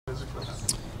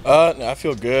I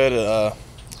feel good.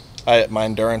 My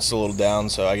endurance is a little down,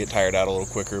 so I get tired out a little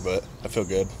quicker, but I feel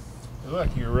good. It looked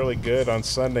like you were really good on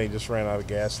Sunday. Just ran out of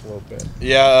gas a little bit.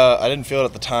 Yeah, I didn't feel it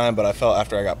at the time, but I felt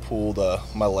after I got pulled,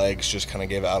 my legs just kind of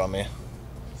gave out on me.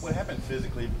 What happened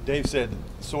physically? Dave said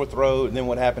sore throat, and then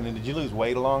what happened? And did you lose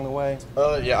weight along the way?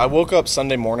 Yeah, I woke up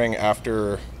Sunday morning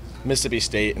after Mississippi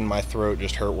State, and my throat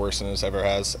just hurt worse than it ever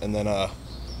has. And then,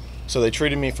 so they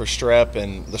treated me for strep,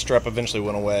 and the strep eventually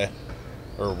went away,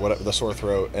 or whatever, the sore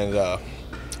throat, and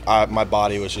my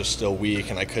body was just still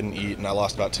weak, and I couldn't eat, and I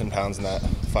lost about 10 pounds in that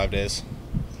 5 days.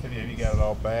 Have you got it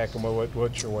all back? And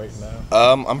what's your weight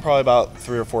now? I'm probably about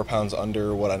 3 or 4 pounds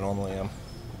under what I normally am.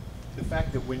 The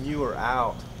fact that when you were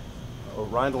out,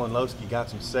 Reindl and Lowski got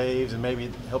some saves and maybe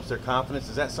it helps their confidence,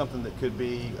 is that something that could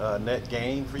be a net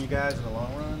gain for you guys in the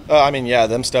long run? I mean, yeah,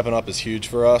 them stepping up is huge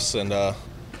for us, and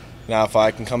now if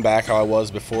I can come back how I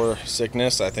was before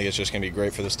sickness, I think it's just going to be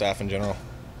great for the staff in general.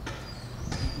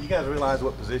 You guys realize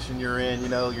what position you're in,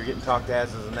 you're getting talked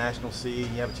as a national seed,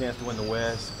 and you have a chance to win the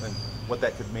West, and what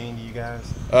that could mean to you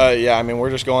guys? Yeah, I mean, we're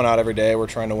just going out every day. We're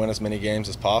trying to win as many games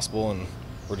as possible, and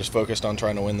we're just focused on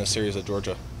trying to win this series at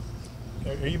Georgia.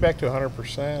 Are you back to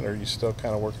 100%, or are you still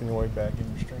kind of working your way back,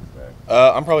 getting your strength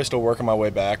back? I'm probably still working my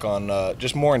way back on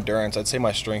just more endurance. I'd say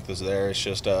my strength is there. It's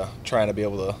just trying to be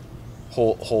able to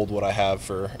hold what I have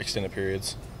for extended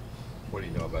periods. What do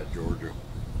you know about Georgia?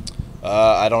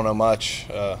 I don't know much,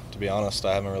 to be honest.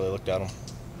 I haven't really looked at them.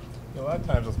 A lot of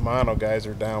times with mono, guys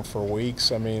are down for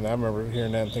weeks. I mean, I remember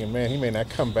hearing that and thinking, man, he may not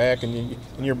come back, and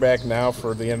you're back now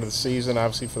for the end of the season,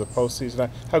 obviously for the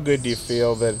postseason. How good do you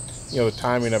feel that the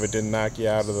timing of it didn't knock you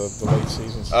out of the late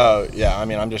season? Oh, yeah, I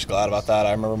mean, I'm just glad about that.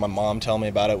 I remember my mom telling me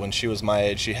about it when she was my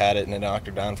age. She had it, and it knocked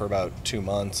her down for about 2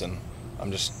 months, and I'm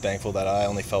just thankful that I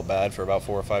only felt bad for about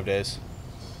 4 or 5 days.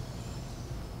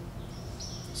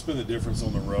 What's been the difference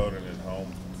on the road and at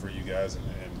home for you guys, and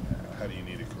how do you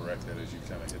need to correct that as you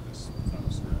kind of hit this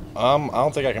final stretch? I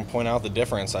don't think I can point out the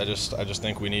difference. I just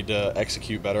think we need to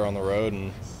execute better on the road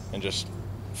and just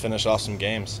finish off some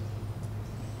games.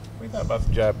 What do you thought about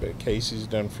the job that Casey's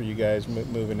done for you guys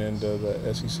moving into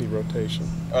the SEC rotation?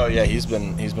 Oh yeah, he's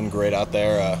been great out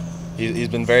there. He's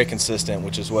been very consistent,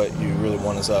 which is what you really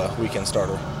want as a weekend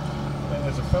starter. And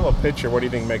as a fellow pitcher, what do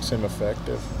you think makes him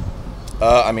effective?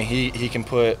 I mean, he can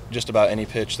put just about any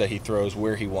pitch that he throws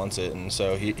where he wants it, and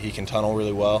so he can tunnel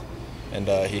really well, and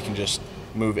he can just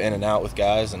move in and out with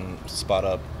guys and spot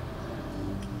up.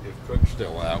 If Cook's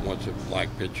still out, what's it like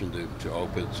pitching to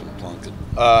Opitz and Plunkett?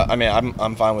 I mean,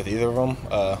 I'm fine with either of them.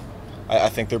 I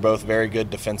think they're both very good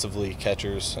defensively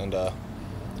catchers, and I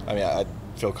mean, I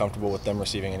feel comfortable with them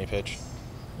receiving any pitch.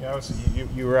 Yeah, obviously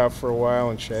you were out for a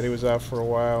while, and Shaddy was out for a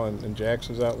while, and Jax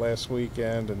was out last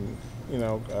weekend, and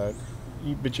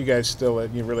but you guys still,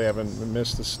 you really haven't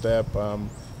missed a step. How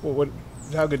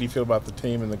good do you feel about the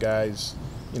team and the guys,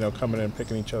 coming in and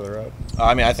picking each other up?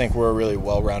 I mean, I think we're a really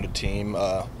well-rounded team.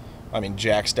 I mean,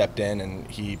 Jack stepped in and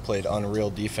he played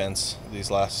unreal defense these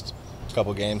last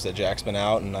couple games that Jack's been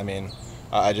out, and I mean,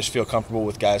 I just feel comfortable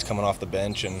with guys coming off the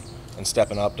bench and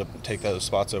stepping up to take those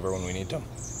spots over when we need them.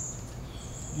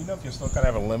 Do you know if you still kind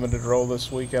of have a limited role this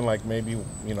weekend, like maybe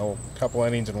a couple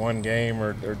innings in one game,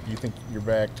 or do you think you're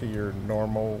back to your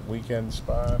normal weekend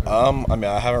spot? I mean,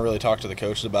 I haven't really talked to the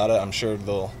coaches about it. I'm sure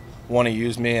they'll want to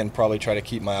use me and probably try to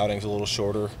keep my outings a little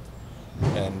shorter,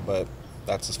 but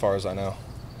that's as far as I know.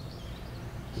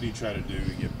 What do you try to do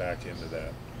to get back into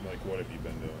that? Like, what have you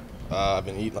been doing? I've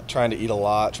been trying to eat a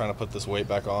lot, trying to put this weight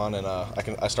back on, and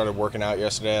I started working out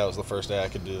yesterday. That was the first day I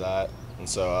could do that, and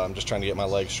so I'm just trying to get my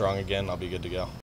legs strong again. I'll be good to go.